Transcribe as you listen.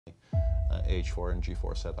H4 and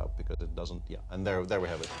G4 setup because it doesn't, yeah, and there we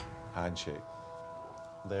have it. Handshake.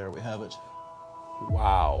 There we have it.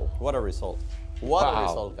 Wow. What a result. What Wow. a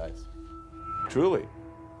result, guys. Truly.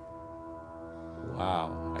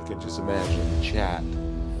 Wow. I can just imagine the chat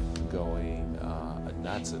going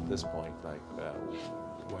nuts at this point. Like,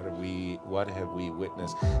 what have we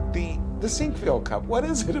witnessed? The Zinkville Cup. What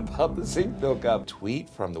is it about the Zinkville Cup? Tweet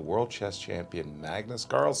from the world chess champion Magnus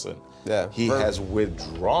Carlsen. Yeah. He has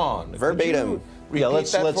withdrawn. Verbatim.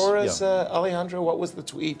 Repeat that for us, Alejandro. What was the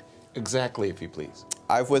tweet exactly, if you please?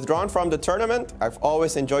 I've withdrawn from the tournament. I've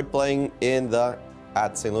always enjoyed playing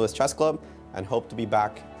at St. Louis Chess Club and hope to be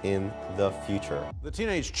back in the future. The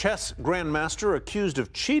teenage chess grandmaster accused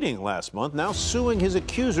of cheating last month, now suing his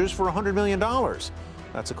accusers for $100 million.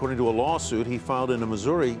 That's according to a lawsuit he filed in a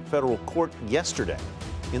Missouri federal court yesterday.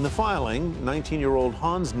 In the filing, 19-year-old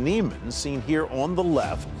Hans Niemann, seen here on the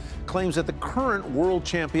left, claims that the current world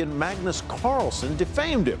champion Magnus Carlsen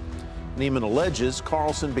defamed him. Niemann alleges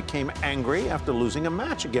Carlsen became angry after losing a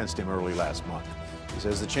match against him early last month. He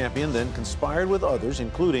says the champion then conspired with others,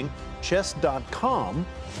 including Chess.com,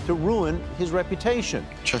 to ruin his reputation.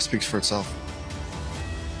 Chess speaks for itself.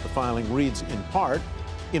 The filing reads in part,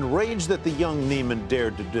 enraged that the young Niemann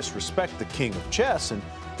dared to disrespect the king of chess and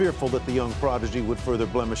fearful that the young prodigy would further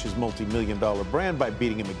blemish his multi-million-dollar brand by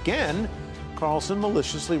beating him again, Carlsen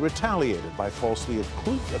maliciously retaliated by falsely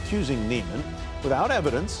accusing Niemann without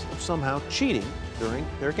evidence of somehow cheating during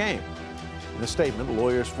their game. In a statement,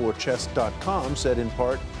 lawyers for Chess.com said in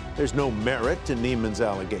part, there's no merit to Niemann's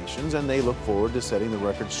allegations, and they look forward to setting the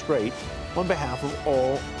record straight on behalf of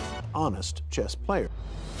all honest chess players.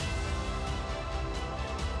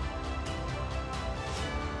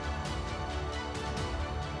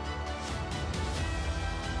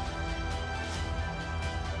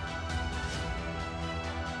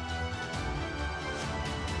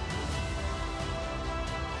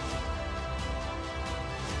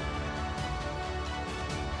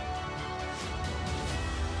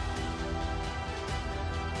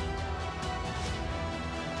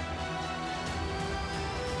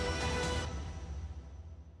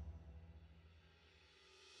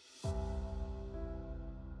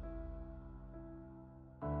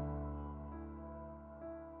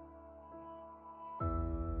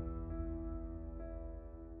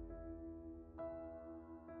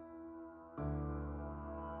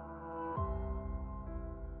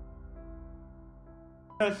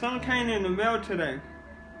 Some came in the mail today.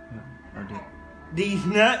 I did. These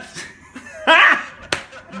nuts.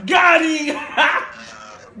 Got him!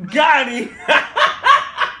 Got him!